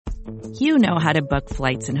You know how to book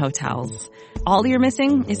flights and hotels. All you're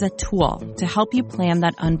missing is a tool to help you plan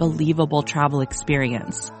that unbelievable travel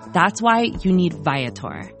experience. That's why you need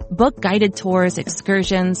Viator. Book guided tours,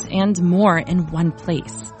 excursions, and more in one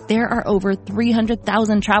place. There are over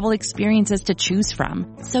 300,000 travel experiences to choose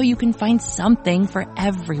from, so you can find something for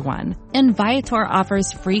everyone. And Viator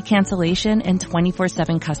offers free cancellation and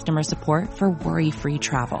 24/7 customer support for worry-free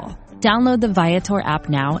travel. Download the Viator app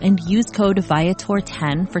now and use code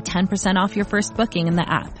Viator10 for 10% off your first booking in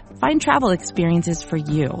the app. Find travel experiences for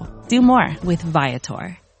you. Do more with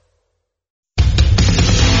Viator.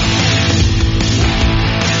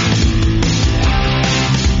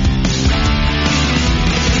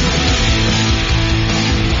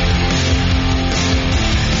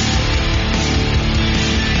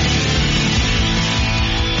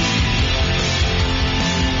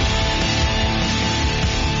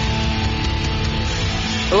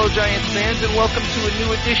 Hello, Giants fans, and welcome to a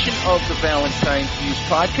new edition of the Valentine's Views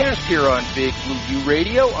podcast here on Big Blue View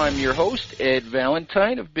Radio. I'm your host, Ed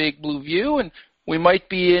Valentine of Big Blue View, and we might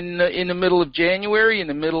be in the middle of January, in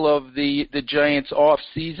the middle of the Giants off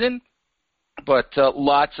season, but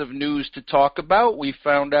lots of news to talk about. We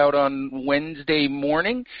found out on Wednesday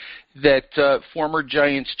morning that former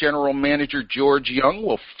Giants general manager George Young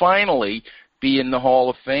will finally be in the Hall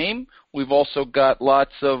of Fame. We've also got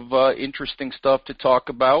lots of interesting stuff to talk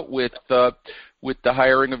about with the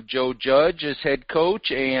hiring of Joe Judge as head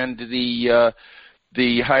coach and the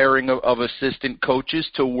hiring of assistant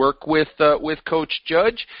coaches to work with Coach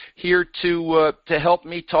Judge. Here to help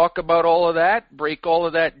me talk about all of that, break all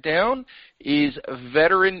of that down, is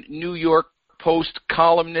veteran New York Post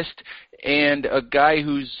columnist and a guy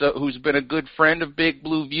who's been a good friend of Big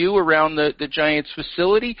Blue View around the Giants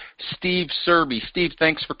facility, Steve Serby. Steve,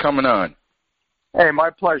 thanks for coming on. Hey,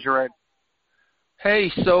 my pleasure, Ed.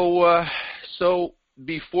 Hey, so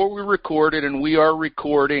before we recorded, and we are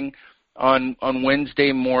recording on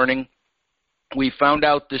Wednesday morning, we found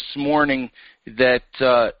out this morning that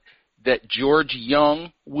George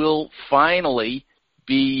Young will finally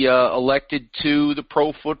be elected to the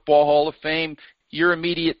Pro Football Hall of Fame. Your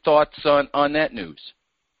immediate thoughts on that news?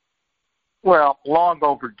 Well, long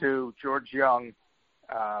overdue. George Young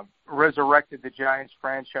resurrected the Giants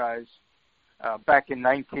franchise back in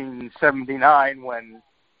 1979 when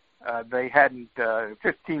they hadn't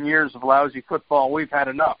 15 years of lousy football. We've had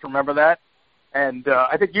enough. Remember that? And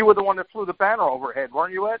I think you were the one that flew the banner overhead,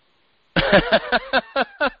 weren't you, Ed?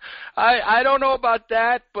 I don't know about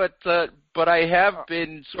that, but I have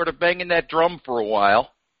been sort of banging that drum for a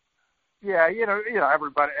while. Yeah, you know,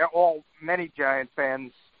 everybody, many Giant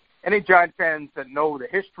fans, any Giant fans that know the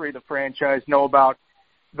history of the franchise know about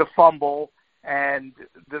the fumble and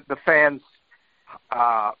the fans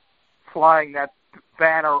flying that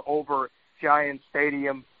banner over Giant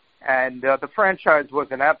Stadium, and the franchise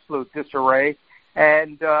was in absolute disarray.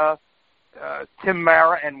 And Tim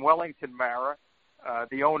Mara and Wellington Mara,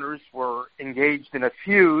 the owners, were engaged in a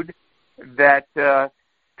feud that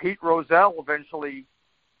Pete Rozelle eventually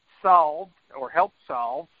solved or helped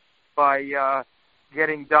solve by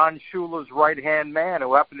getting Don Shula's right-hand man,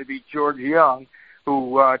 who happened to be George Young,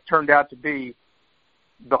 who turned out to be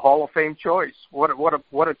the Hall of Fame choice. What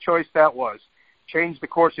a choice that was. Changed the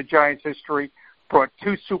course of Giants history, brought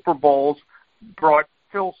 2 Super Bowls, brought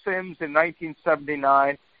Phil Simms in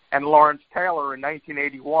 1979 and Lawrence Taylor in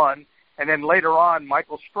 1981, and then later on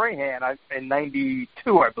Michael Strahan in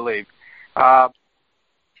 92, I believe. And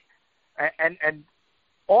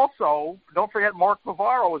also, don't forget Mark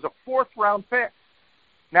Bavaro was a 4th-round pick.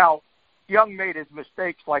 Now, Young made his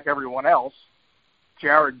mistakes like everyone else.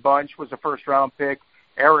 Jared Bunch was a 1st-round pick.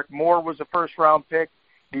 Eric Moore was a 1st-round pick.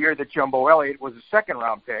 The year that Jumbo Elliott was a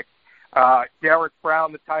 2nd-round pick. Derek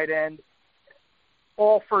Brown, the tight end,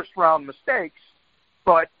 all 1st-round mistakes.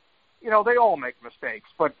 But, you know, they all make mistakes.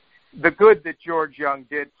 But the good that George Young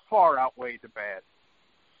did far outweighed the bad.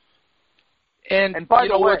 And by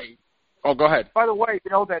the way, go ahead. By the way,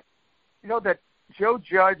 you know that Joe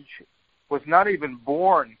Judge was not even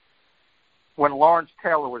born when Lawrence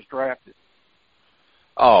Taylor was drafted.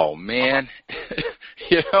 Oh man,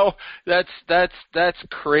 you know that's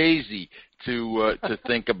crazy to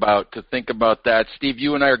think about that. Steve,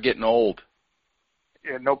 you and I are getting old.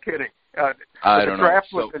 Yeah, no kidding. I don't know.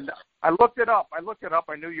 I looked it up.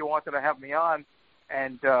 I knew you wanted to have me on,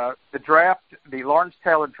 and the Lawrence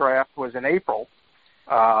Taylor draft was in April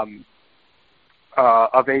of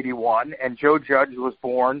 '81, and Joe Judge was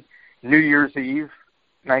born New Year's Eve,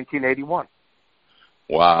 1981.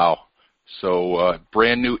 Wow. So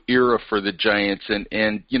brand new era for the Giants,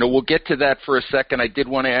 and you know, we'll get to that for a second. I did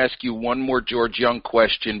want to ask you one more George Young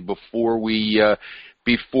question before we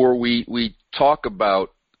before we talk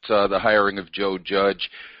about the hiring of Joe Judge.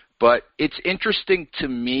 But it's interesting to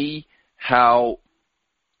me how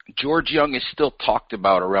George Young is still talked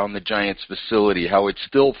about around the Giants facility, how it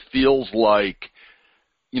still feels like,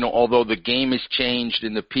 although the game has changed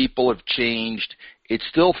and the people have changed, it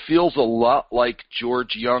still feels a lot like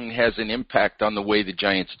George Young has an impact on the way the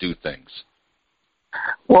Giants do things.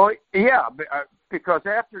 Well, yeah, because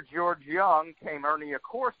after George Young came Ernie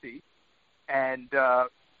Accorsi, and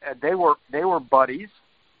they were buddies,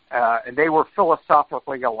 and they were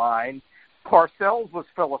philosophically aligned. Parcells was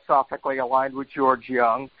philosophically aligned with George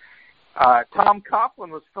Young. Tom Coughlin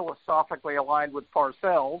was philosophically aligned with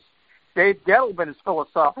Parcells. Dave Gettleman is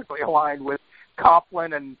philosophically aligned with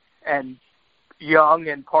Coughlin and Young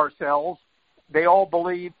and Parcells. They all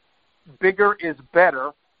believe bigger is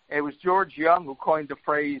better. It was George Young who coined the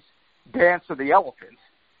phrase "dance of the elephants."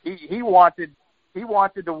 He wanted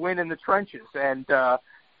to win in the trenches, and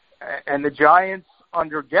the Giants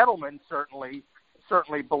under Gettleman certainly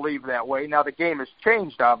believe that way. Now the game has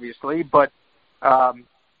changed, obviously, but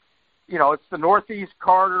it's the Northeast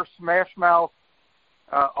Carter smash mouth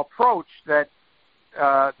approach that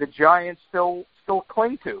the Giants still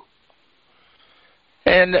cling to.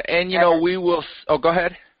 And we will. Oh, go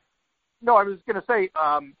ahead. No, I was going to say.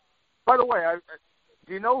 By the way,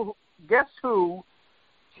 do you know? Guess who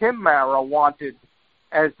Tim Mara wanted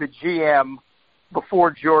as the GM before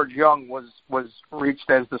George Young was reached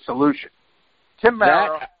as the solution? Tim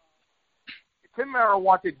Mara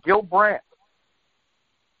wanted Gil Brandt.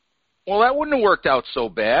 Well, that wouldn't have worked out so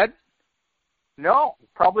bad. No,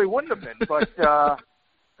 probably wouldn't have been. But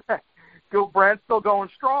Gil Brandt's still going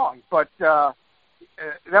strong. But that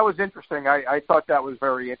was interesting. I thought that was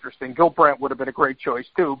very interesting. Gil Brandt would have been a great choice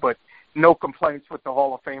too, but no complaints with the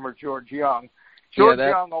Hall of Famer George Young.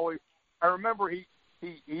 Young always. I remember he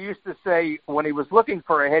used to say when he was looking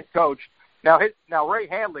for a head coach. Now Ray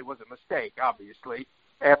Handley was a mistake, obviously,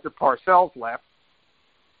 after Parcells left.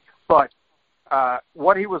 But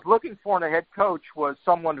what he was looking for in a head coach was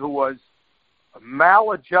someone who was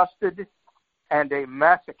maladjusted and a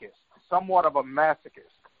masochist, somewhat of a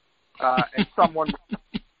masochist, and someone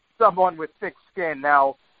with thick skin.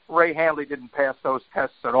 Now Ray Handley didn't pass those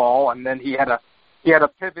tests at all, and then he had a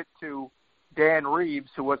pivot to Dan Reeves,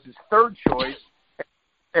 who was his third choice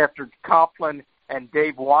after Coughlin and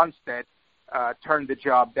Dave Wannstedt turned the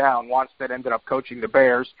job down. Wannstedt ended up coaching the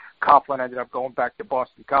Bears. Coughlin ended up going back to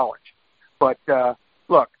Boston College. But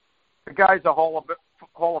look, the guy's a Hall of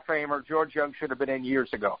Famer. George Young should have been in years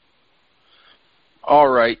ago. All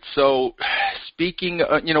right. So, speaking,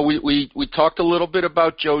 we talked a little bit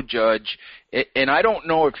about Joe Judge, and I don't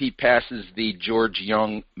know if he passes the George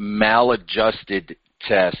Young maladjusted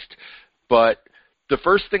test, but the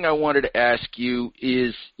first thing I wanted to ask you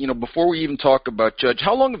is, before we even talk about Judge,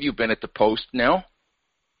 how long have you been at the Post now?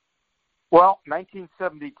 Well,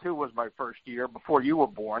 1972 was my first year before you were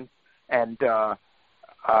born, and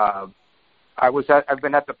I've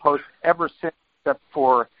been at the Post ever since, except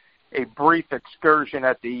for a brief excursion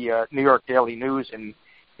at the New York Daily News in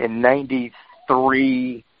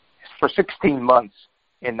 93 for 16 months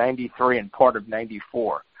in 93 and part of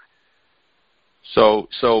 94. So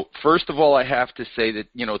first of all, I have to say that,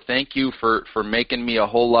 thank you for making me a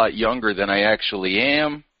whole lot younger than I actually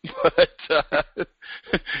am.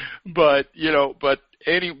 But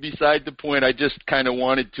beside the point, I just kind of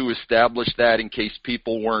wanted to establish that in case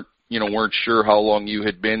people weren't sure how long you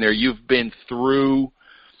had been there. You've been through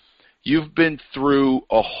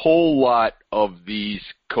a whole lot of these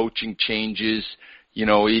coaching changes,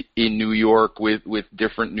 in New York with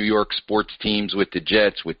different New York sports teams, with the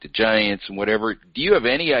Jets, with the Giants, and whatever. Do you have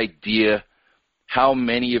any idea how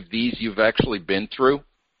many of these you've actually been through?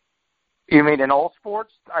 You mean in all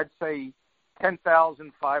sports? I'd say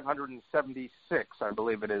 10,576, I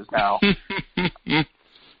believe it is now.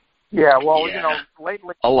 Yeah, well,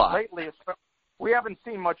 lately, a lot. Lately, we haven't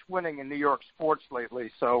seen much winning in New York sports lately,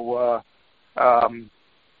 so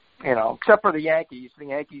except for the Yankees. The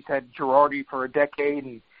Yankees had Girardi for a decade,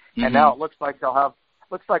 and now it looks like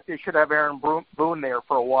they should have Aaron Boone there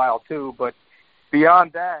for a while too. But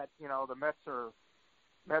beyond that, the Mets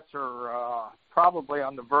are probably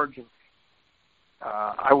on the verge of,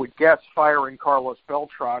 I would guess, firing Carlos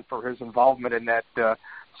Beltran for his involvement in that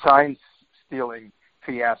sign stealing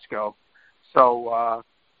fiasco. So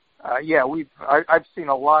I've seen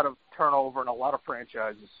a lot of turnover in a lot of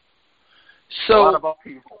franchises. A lot of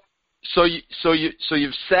upheaval. So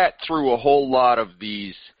you've sat through a whole lot of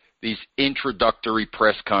these introductory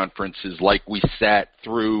press conferences, like we sat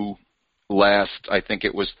through last, I think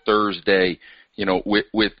it was Thursday,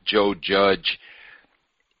 with Joe Judge.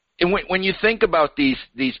 And when you think about these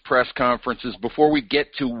press conferences, before we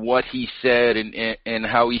get to what he said and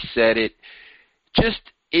how he said it, just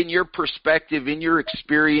in your perspective, in your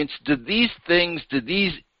experience, do these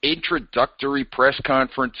introductory press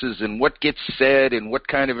conferences and what gets said and what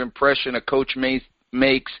kind of impression a coach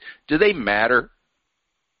makes, do they matter?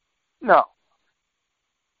 No.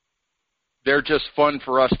 They're just fun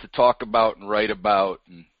for us to talk about and write about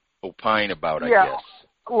and opine about, I guess.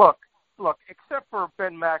 Look, except for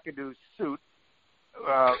Ben McAdoo's suit,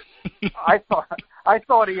 I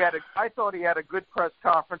thought he had a good press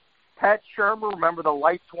conference. Pat Shurmur, remember the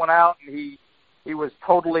lights went out and he was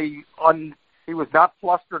totally he was not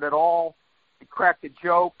flustered at all. He cracked a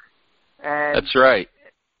joke, and that's right.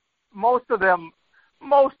 Most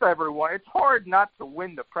everyone. It's hard not to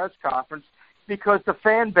win the press conference because the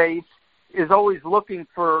fan base is always looking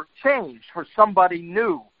for change, for somebody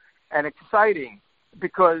new and exciting,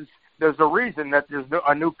 because there's a reason that there's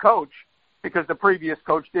a new coach, because the previous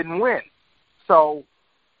coach didn't win. So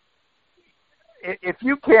if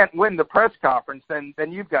you can't win the press conference, then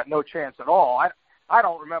you've got no chance at all. I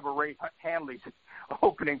don't remember Ray Handley's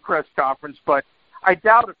opening press conference, but I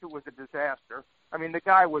doubt if it was a disaster. I mean, the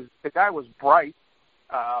guy was bright,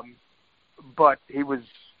 but he was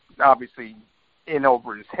obviously in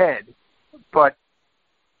over his head. But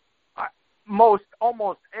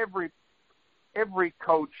almost every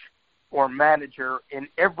coach or manager in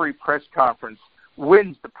every press conference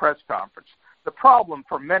wins the press conference. The problem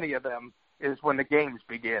for many of them is when the games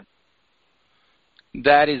begin.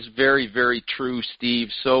 That is very, very true, Steve.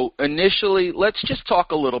 So initially, let's just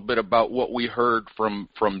talk a little bit about what we heard from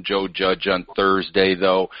Joe Judge on Thursday,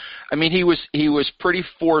 though. I mean, he was pretty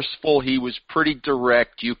forceful. He was pretty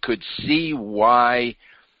direct. You could see why,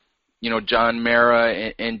 John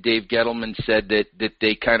Mara and Dave Gettleman said that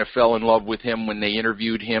they kind of fell in love with him when they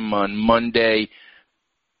interviewed him on Monday.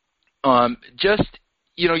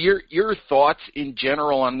 Your thoughts in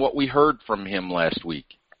general on what we heard from him last week.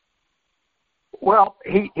 Well,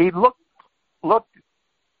 he looked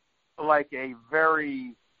like a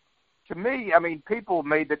very, to me, I mean, people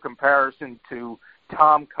made the comparison to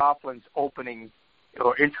Tom Coughlin's opening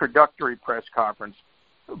or introductory press conference.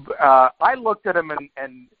 I looked at him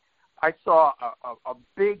and I saw a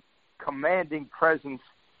big, commanding presence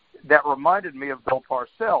that reminded me of Bill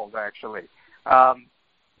Parcells, actually.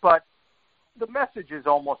 But the message is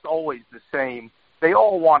almost always the same. They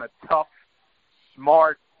all want a tough,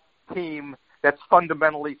 smart team that's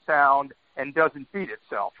fundamentally sound and doesn't beat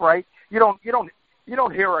itself, right? You don't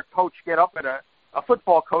hear a coach get up at a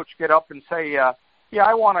football coach get up and say,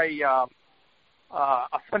 I want a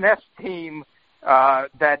finesse team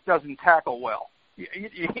that doesn't tackle well.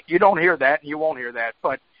 You don't hear that, and you won't hear that.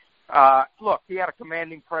 But look, he had a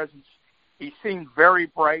commanding presence. He seemed very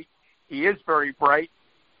bright. He is very bright.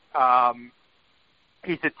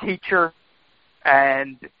 He's a teacher,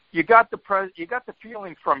 and you got the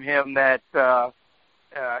feeling from him that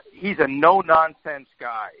he's a no-nonsense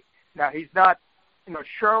guy. Now, he's not,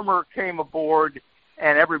 Shurmur came aboard,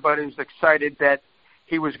 and everybody was excited that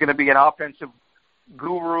he was going to be an offensive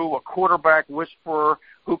guru, a quarterback whisperer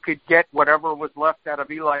who could get whatever was left out of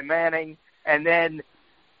Eli Manning and then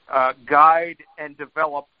guide and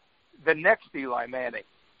develop the next Eli Manning.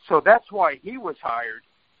 So that's why he was hired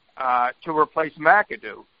to replace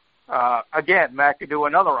McAdoo. Again, McAdoo,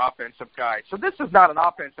 another offensive guy. So this is not an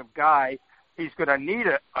offensive guy. He's going to need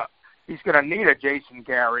a Jason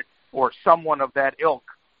Garrett or someone of that ilk,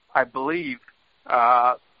 I believe,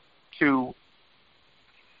 to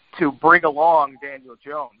bring along Daniel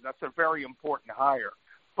Jones. That's a very important hire.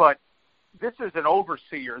 But this is an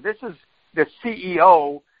overseer. This is the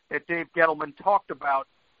CEO that Dave Gettleman talked about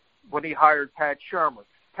when he hired Pat Shurmur.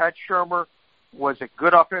 Pat Shurmur was a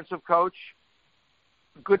good offensive coach,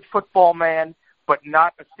 good football man, but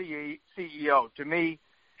not a CEO. To me,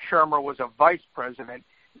 Shurmur was a vice president.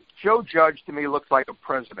 Joe Judge, to me, looks like a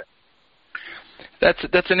president.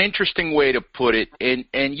 That's an interesting way to put it, and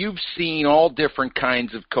you've seen all different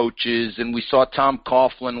kinds of coaches, and we saw Tom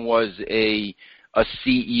Coughlin was a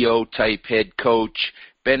CEO-type head coach.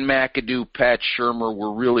 Ben McAdoo, Pat Shurmur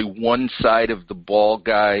were really one side of the ball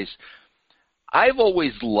guys. I've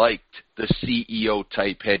always liked the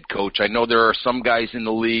CEO-type head coach. I know there are some guys in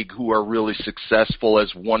the league who are really successful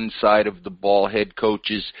as one side of the ball head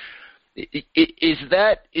coaches. Is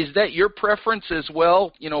that your preference as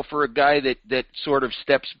well, for a guy that sort of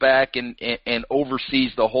steps back and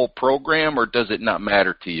oversees the whole program, or does it not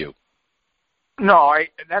matter to you? No,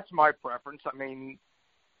 that's my preference. I mean,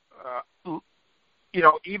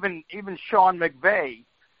 even Sean McVay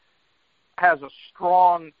had a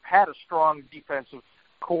strong defensive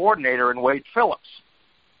coordinator in Wade Phillips.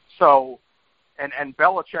 So, and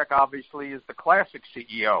Belichick obviously is the classic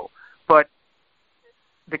CEO. But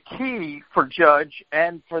the key for Judge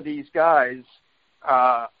and for these guys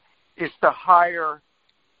is to hire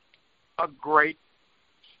a great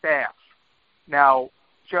staff. Now,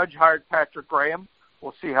 Judge hired Patrick Graham.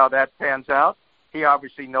 We'll see how that pans out. He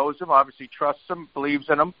obviously knows him, obviously trusts him, believes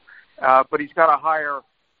in him, but he's got to hire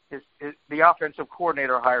the offensive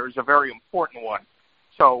coordinator hire is a very important one.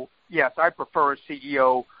 So, yes, I prefer a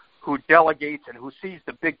CEO who delegates and who sees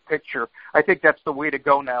the big picture. I think that's the way to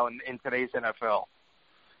go now in today's NFL.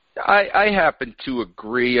 I happen to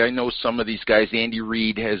agree. I know some of these guys. Andy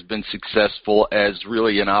Reid has been successful as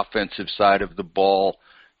really an offensive side of the ball,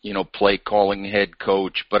 play calling head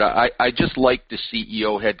coach. But I just like the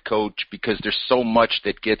CEO head coach because there's so much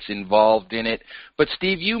that gets involved in it. But,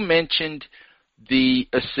 Steve, you mentioned the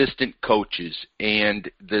assistant coaches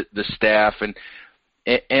and the staff.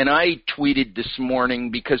 And I tweeted this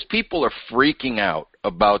morning because people are freaking out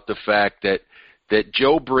about the fact that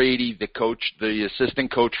Joe Brady, the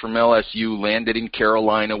assistant coach from LSU, landed in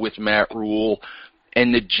Carolina with Matt Rule,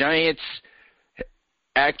 and the Giants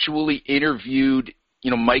actually interviewed,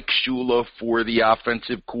 Mike Shula for the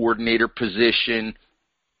offensive coordinator position,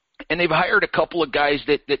 and they've hired a couple of guys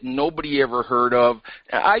that nobody ever heard of.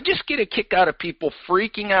 I just get a kick out of people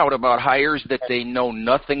freaking out about hires that they know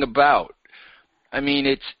nothing about. I mean,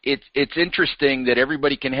 it's interesting that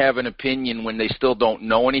everybody can have an opinion when they still don't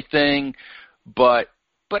know anything. But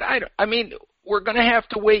I mean, we're going to have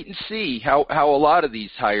to wait and see how a lot of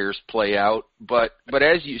these hires play out. But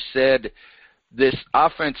as you said, this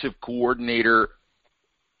offensive coordinator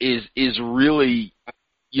is really,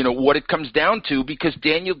 what it comes down to, because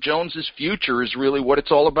Daniel Jones's future is really what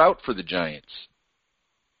it's all about for the Giants.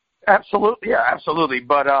 Absolutely, yeah, absolutely.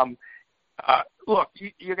 But look,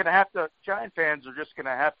 you're going to have to. Giant fans are just going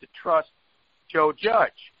to have to trust Joe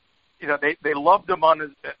Judge. They loved him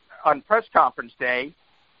on press conference day,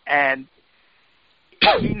 and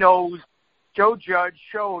he knows. Joe Judge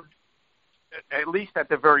showed, at least at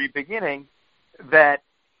the very beginning, that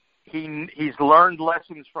he's learned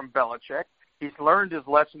lessons from Belichick. He's learned his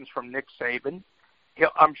lessons from Nick Saban.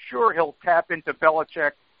 I'm sure he'll tap into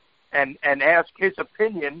Belichick and ask his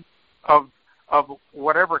opinion of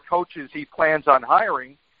whatever coaches he plans on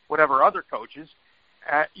hiring, whatever other coaches.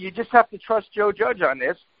 You just have to trust Joe Judge on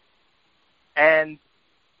this. And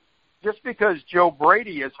just because Joe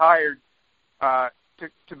Brady is hired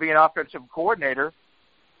to be an offensive coordinator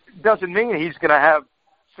doesn't mean he's going to have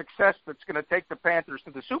success that's going to take the Panthers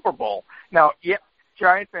to the Super Bowl. Now,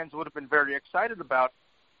 Giant fans would have been very excited about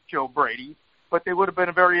Joe Brady, but they would have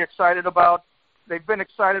been very excited about – they were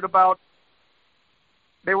excited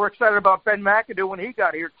about Ben McAdoo when he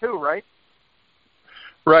got here too, right?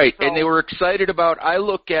 Right, so, and they were excited about – I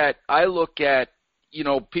look at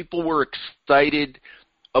people were excited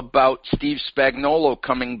about Steve Spagnuolo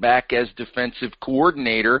coming back as defensive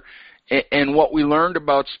coordinator, and what we learned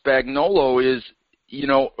about Spagnuolo is,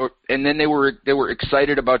 and then they were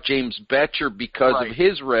excited about James Bettcher because of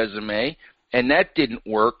his resume, and that didn't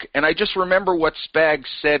work. And I just remember what Spags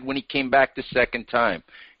said when he came back the second time.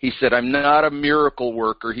 He said, "I'm not a miracle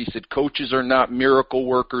worker." He said, "Coaches are not miracle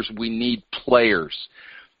workers. We need players."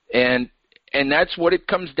 And that's what it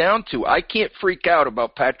comes down to. I can't freak out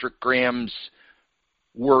about Patrick Graham's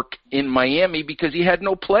work in Miami because he had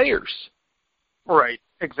no players. Right,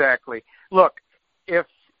 exactly. Look, if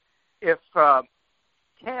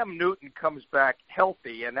Cam Newton comes back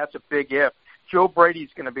healthy, and that's a big if, Joe Brady's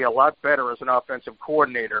going to be a lot better as an offensive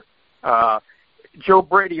coordinator. Joe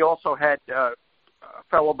Brady also had a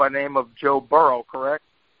fellow by the name of Joe Burrow, correct?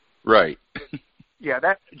 Right. Yeah,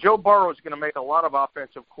 Joe Burrow is going to make a lot of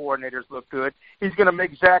offensive coordinators look good. He's going to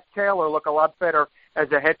make Zach Taylor look a lot better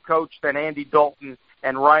as a head coach than Andy Dalton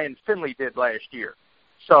and Ryan Finley did last year.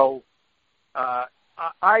 So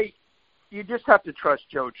you just have to trust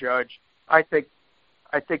Joe Judge. I think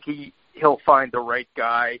he'll find the right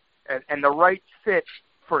guy and the right fit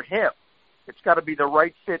for him. It's got to be the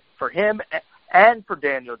right fit for him and for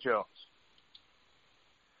Daniel Jones.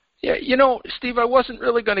 Yeah, Steve, I wasn't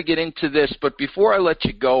really going to get into this, but before I let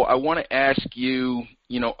you go, I want to ask you,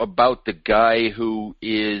 about the guy who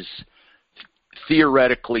is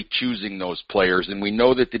theoretically choosing those players. And we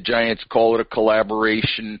know that the Giants call it a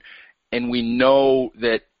collaboration, and we know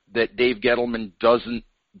that Dave Gettleman doesn't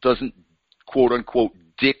quote unquote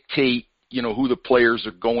dictate, who the players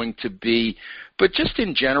are going to be. But just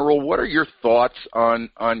in general, what are your thoughts on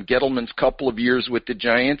Gettleman's couple of years with the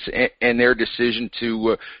Giants and their decision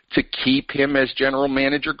to keep him as general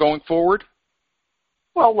manager going forward?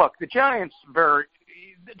 Well, look, the Giants,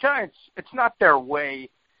 it's not their way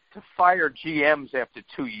to fire GMs after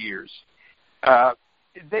 2 years.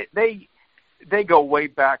 They go way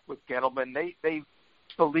back with Gettleman. They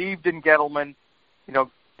believed in Gettleman. You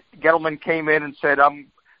know, Gettleman came in and said,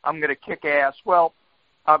 I'm going to kick ass. Well,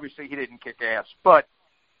 obviously he didn't kick ass, but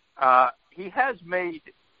he has made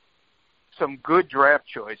some good draft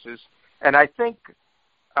choices, and I think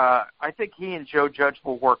he and Joe Judge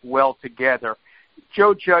will work well together.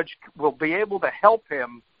 Joe Judge will be able to help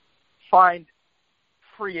him find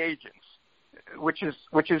free agents, which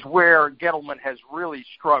is where Gettleman has really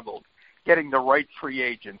struggled, getting the right free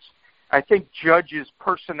agents. I think Judge's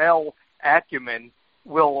personnel acumen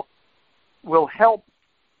will help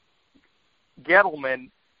Gettleman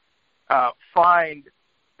find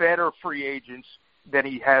better free agents than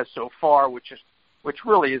he has so far, which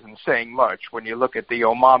really isn't saying much when you look at the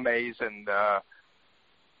Omames and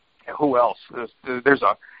who else. There's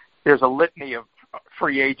a litany of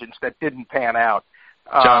free agents that didn't pan out.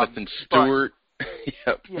 Jonathan Stewart.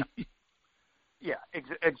 Yep. Yeah,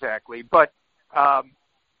 exactly. But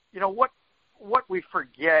you know what we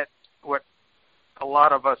forget, what a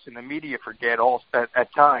lot of us in the media forget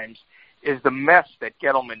at times, is the mess that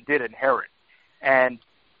Gettleman did inherit. And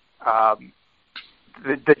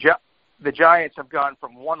the Giants have gone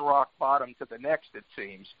from one rock bottom to the next, it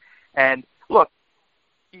seems. And look,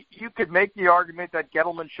 you could make the argument that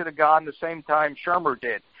Gettleman should have gone the same time Shermer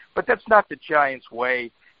did, but that's not the Giants'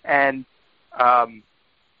 way. And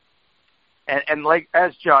like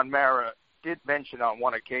as John Mara did mention on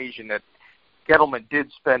one occasion, that Gettleman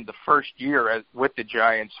did spend the first year with the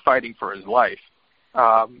Giants fighting for his life,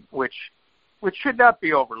 which should not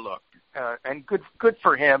be overlooked. And good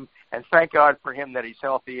for him, and thank God for him that he's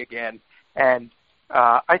healthy again. And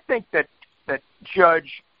I think that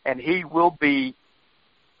Judge and he will be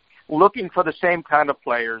looking for the same kind of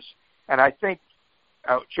players, and I think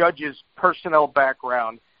Judge's personnel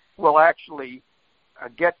background will actually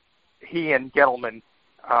get he and Gettleman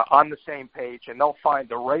on the same page, and they'll find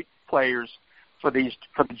the right players for the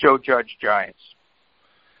Joe Judge Giants.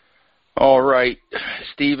 All right,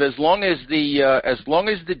 Steve. As long as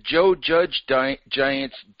the Joe Judge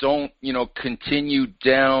Giants don't, continue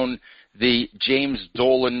down the James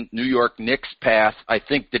Dolan New York Knicks path, I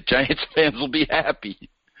think the Giants fans will be happy.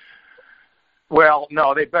 Well,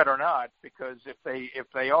 no, they better not, because if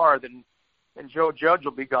they are, then Joe Judge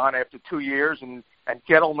will be gone after 2 years, and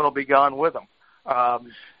Gettleman will be gone with him.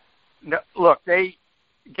 No, look,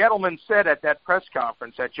 Gettleman said at that press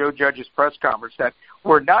conference, at Joe Judge's press conference, that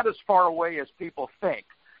we're not as far away as people think.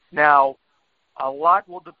 Now, a lot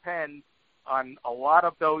will depend on a lot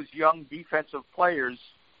of those young defensive players,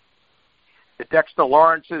 the Dexter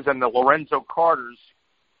Lawrences and the Lorenzo Carters,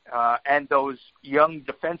 and those young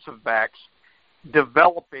defensive backs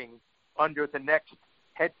developing under the next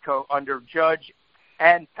head coach, under Judge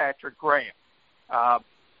and Patrick Graham.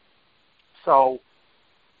 So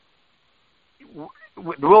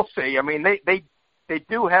we'll see. I mean, they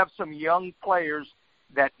do have some young players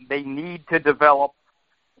that they need to develop,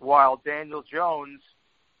 while Daniel Jones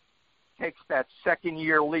takes that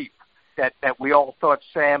second-year leap that we all thought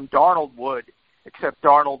Sam Darnold would, except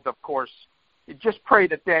Darnold, of course, you just pray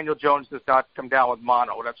that Daniel Jones does not come down with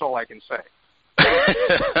mono. That's all I can say.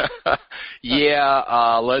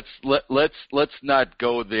 Yeah, let's not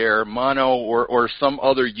go there. Mono or some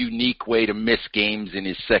other unique way to miss games in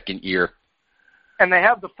his second year. And they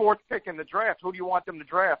have the fourth pick in the draft. Who do you want them to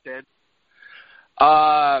draft, Ed?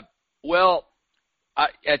 Well,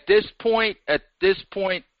 at this point,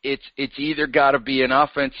 it's either got to be an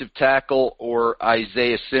offensive tackle or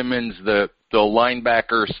Isaiah Simmons, the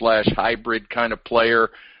linebacker / hybrid kind of player,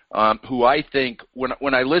 who I think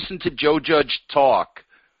when I listen to Joe Judge talk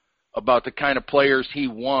about the kind of players he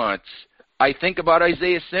wants, I think about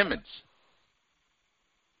Isaiah Simmons.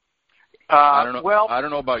 I don't know. Well, I don't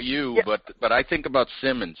know about you, yeah, but I think about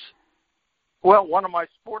Simmons. Well, one of my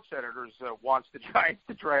sports editors wants the Giants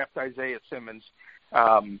to draft Isaiah Simmons.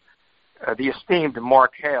 The esteemed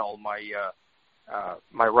Mark Hale,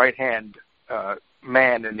 my right hand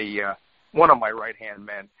man in the one of my right hand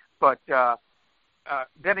men. But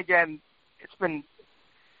then again, it's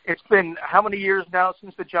been how many years now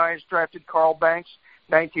since the Giants drafted Carl Banks?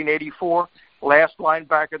 1984, last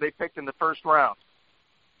linebacker they picked in the first round.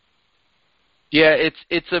 Yeah,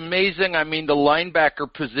 it's amazing. I mean, the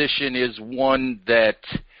linebacker position is one that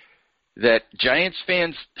Giants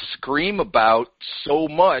fans scream about so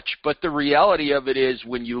much, but the reality of it is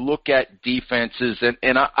when you look at defenses,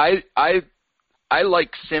 and I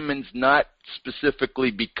like Simmons not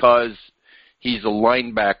specifically because he's a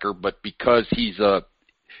linebacker, but because he's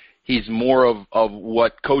more of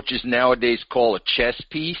what coaches nowadays call a chess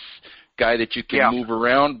piece, guy that you can move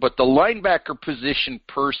around. But the linebacker position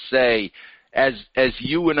per se, as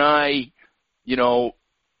you and I,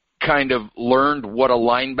 kind of learned what a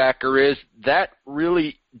linebacker is, that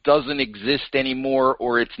really doesn't exist anymore,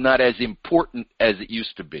 or it's not as important as it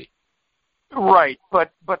used to be. Right,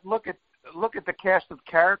 but look at the cast of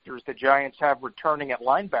characters the Giants have returning at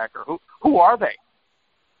linebacker. Who are they?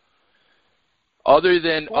 Other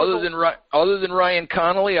than Ryan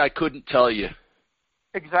Connolly, I couldn't tell you.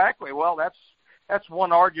 Exactly. Well, that's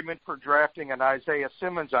one argument for drafting an Isaiah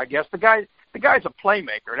Simmons, I guess. The guy's a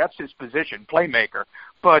playmaker. That's his position, playmaker.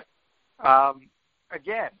 But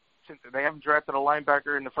again, since they haven't drafted a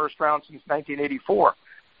linebacker in the first round since 1984,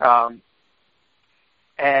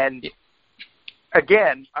 and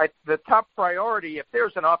again, the top priority, if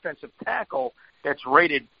there's an offensive tackle that's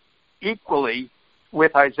rated equally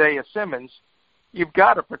with Isaiah Simmons, you've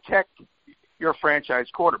got to protect your franchise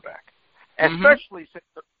quarterback, especially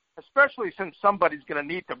since somebody's going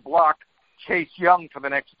to need to block Chase Young for the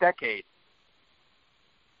next decade.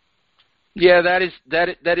 Yeah, that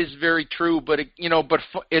is very true. But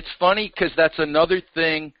it's funny because that's another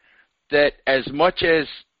thing that, as much as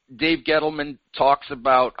Dave Gettleman talks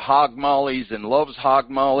about hog mollies and loves hog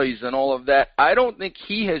mollies and all of that, I don't think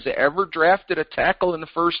he has ever drafted a tackle in the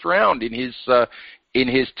first round in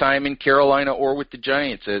his time in Carolina or with the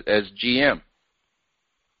Giants as GM.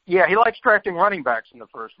 Yeah, he likes drafting running backs in the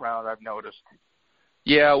first round, I've noticed.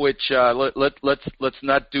 Yeah, which let's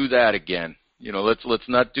not do that again. Let's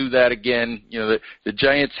not do that again. The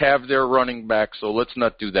Giants have their running back, so let's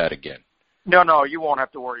not do that again. No, you won't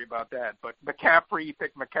have to worry about that. But McCaffrey, you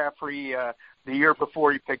picked McCaffrey the year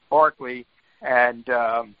before you picked Barkley, and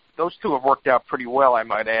those two have worked out pretty well, I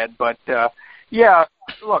might add. But,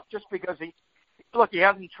 look, just because he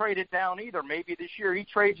hasn't traded down either. Maybe this year he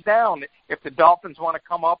trades down if the Dolphins want to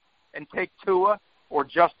come up and take Tua or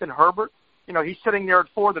Justin Herbert. He's sitting there at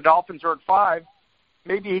 4. The Dolphins are at 5.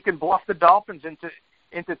 Maybe he can bluff the Dolphins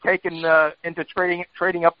into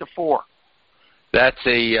trading up to 4. That's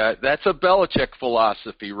a Belichick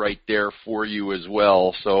philosophy right there for you as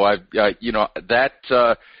well. So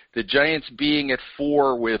the Giants being at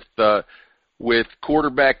 4 with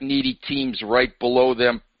quarterback needy teams right below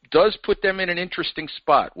them does put them in an interesting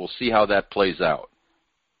spot. We'll see how that plays out.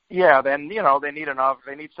 Yeah, then they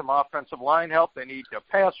need some offensive line help. They need a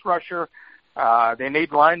pass rusher. They need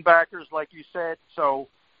linebackers, like you said. So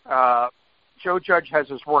Joe Judge has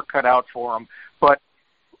his work cut out for him. But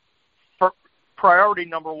priority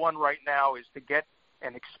number 1 right now is to get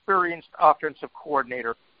an experienced offensive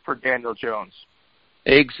coordinator for Daniel Jones.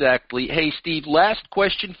 Exactly. Hey, Steve, last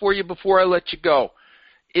question for you before I let you go.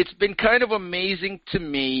 It's been kind of amazing to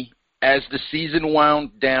me as the season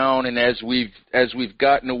wound down and as we've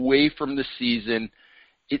gotten away from the season.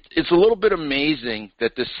 It's a little bit amazing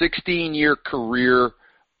that the 16-year career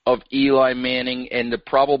of Eli Manning and the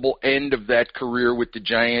probable end of that career with the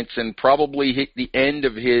Giants and probably the end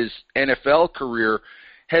of his NFL career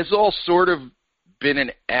has all sort of been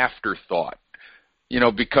an afterthought,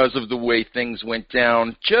 because of the way things went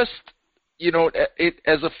down. Just,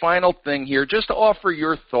 as a final thing here, just to offer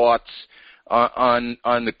your thoughts on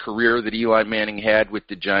the career that Eli Manning had with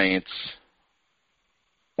the Giants.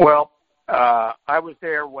 Well, I was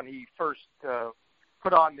there when he first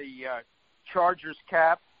put on the Chargers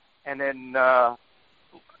cap, and then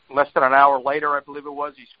less than an hour later, I believe it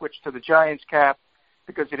was, he switched to the Giants cap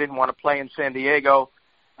because he didn't want to play in San Diego.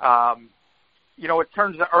 It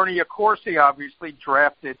turns out Ernie Accorsi obviously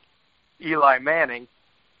drafted Eli Manning.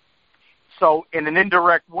 So in an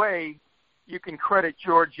indirect way, you can credit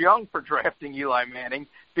George Young for drafting Eli Manning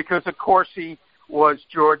because Accorsi was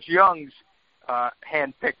George Young's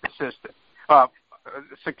hand-picked assistant,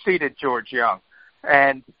 succeeded George Young.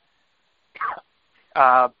 And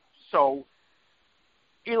so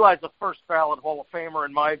Eli's a first-ballot Hall of Famer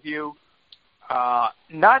in my view,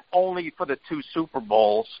 not only for the 2 Super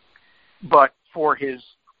Bowls, but for his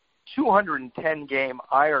 210-game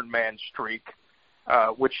Ironman streak,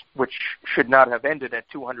 which should not have ended at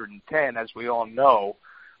 210, as we all know.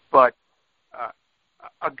 But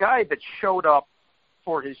a guy that showed up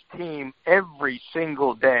for his team every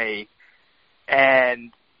single day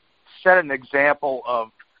and set an example of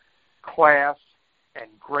class and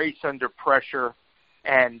grace under pressure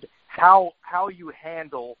and how you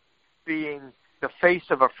handle being the face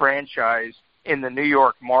of a franchise in the New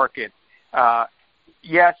York market.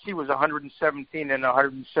 Yes, he was 117 and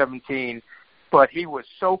 117, but he was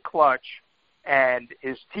so clutch, and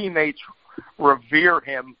his teammates revere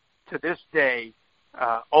him to this day,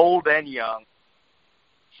 old and young.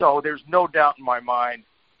 So there's no doubt in my mind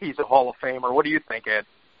he's a Hall of Famer. What do you think, Ed?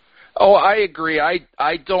 Oh, I agree.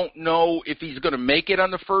 I don't know if he's going to make it on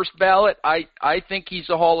the first ballot. I think he's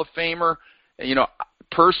a Hall of Famer. You know,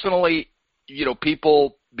 personally, you know,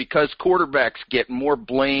 people, because quarterbacks get more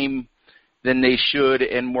blame than they should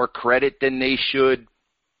and more credit than they should,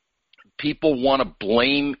 people want to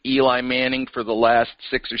blame Eli Manning for the last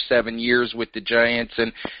 6 or 7 years with the Giants.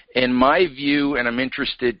 And in my view, and I'm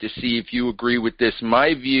interested to see if you agree with this,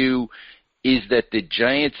 my view is that the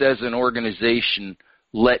Giants as an organization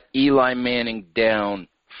let Eli Manning down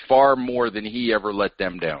far more than he ever let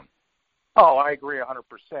them down. Oh, I agree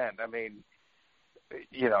 100%. I mean,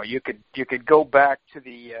 you know, you could go back to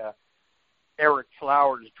the Eric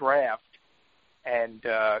Flowers draft and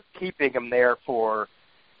keeping him there for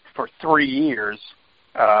 3 years.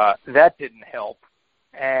 That didn't help.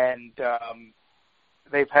 And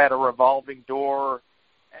they've had a revolving door.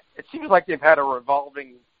 It seems like they've had a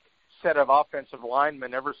revolving set of offensive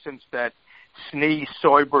linemen ever since that Snee,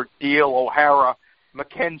 Soibert, Deal, O'Hara,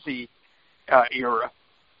 McKenzie era.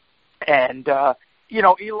 And, you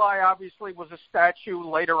know, Eli obviously was a statue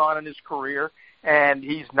later on in his career, and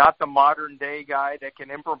he's not the modern-day guy that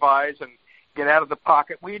can improvise and get out of the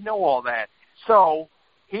pocket. We know all that. So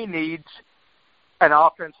he needs an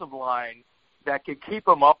offensive line that can keep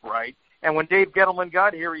him upright. And when Dave Gettleman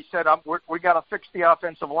got here, he said, we got to fix the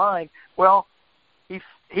offensive line. Well,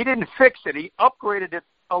 he didn't fix it. He upgraded it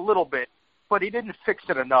a little bit, but he didn't fix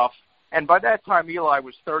it enough. And by that time, Eli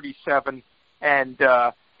was 37, and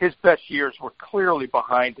his best years were clearly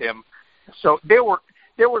behind him. So there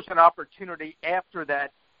was an opportunity after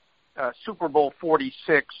that Super Bowl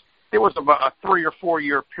 46. There was about a 3 or 4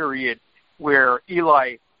 year period where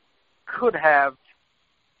Eli could have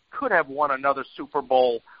won another Super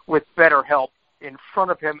Bowl with better help in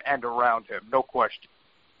front of him and around him, no question.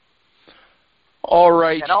 All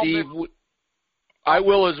right, Steve. I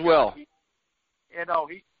will as well. You know,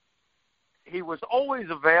 he was always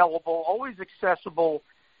available, always accessible.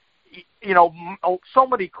 You know, so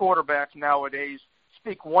many quarterbacks nowadays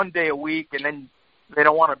speak one day a week and then they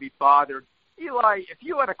don't want to be bothered. Eli, if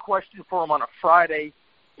you had a question for him on a Friday,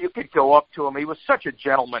 you could go up to him. He was such a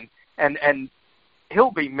gentleman, and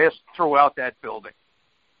he'll be missed throughout that building.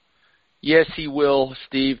 Yes, he will,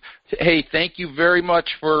 Steve. Hey, thank you very much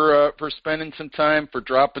for spending some time, for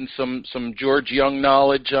dropping some George Young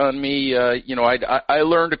knowledge on me. You know, I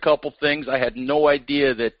learned a couple things. I had no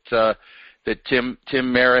idea that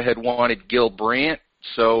Tim Mara had wanted Gil Brandt.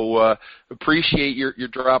 So appreciate your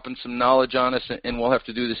dropping some knowledge on us, and we'll have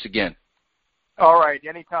to do this again. All right,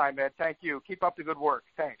 anytime, Ed. Thank you. Keep up the good work.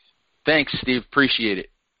 Thanks. Thanks, Steve. Appreciate it.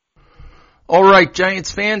 All right,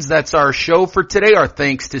 Giants fans, that's our show for today. Our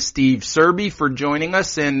thanks to Steve Serby for joining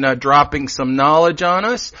us and dropping some knowledge on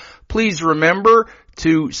us. Please remember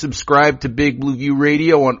to subscribe to Big Blue View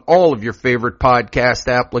Radio on all of your favorite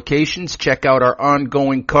podcast applications. Check out our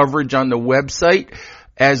ongoing coverage on the website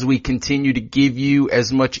as we continue to give you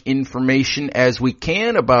as much information as we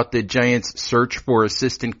can about the Giants' search for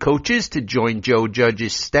assistant coaches to join Joe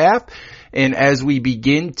Judge's staff. And as we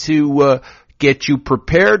begin to get you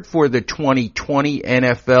prepared for the 2020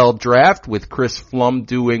 NFL Draft with Chris Flum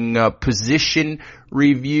doing position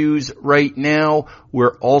reviews right now.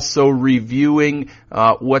 We're also reviewing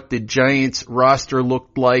what the Giants roster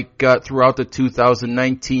looked like throughout the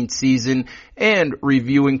 2019 season and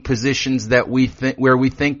reviewing positions that where we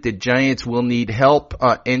think the Giants will need help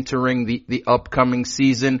entering the upcoming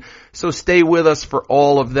season. So stay with us for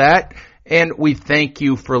all of that, and we thank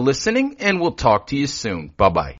you for listening, and we'll talk to you soon. Bye-bye.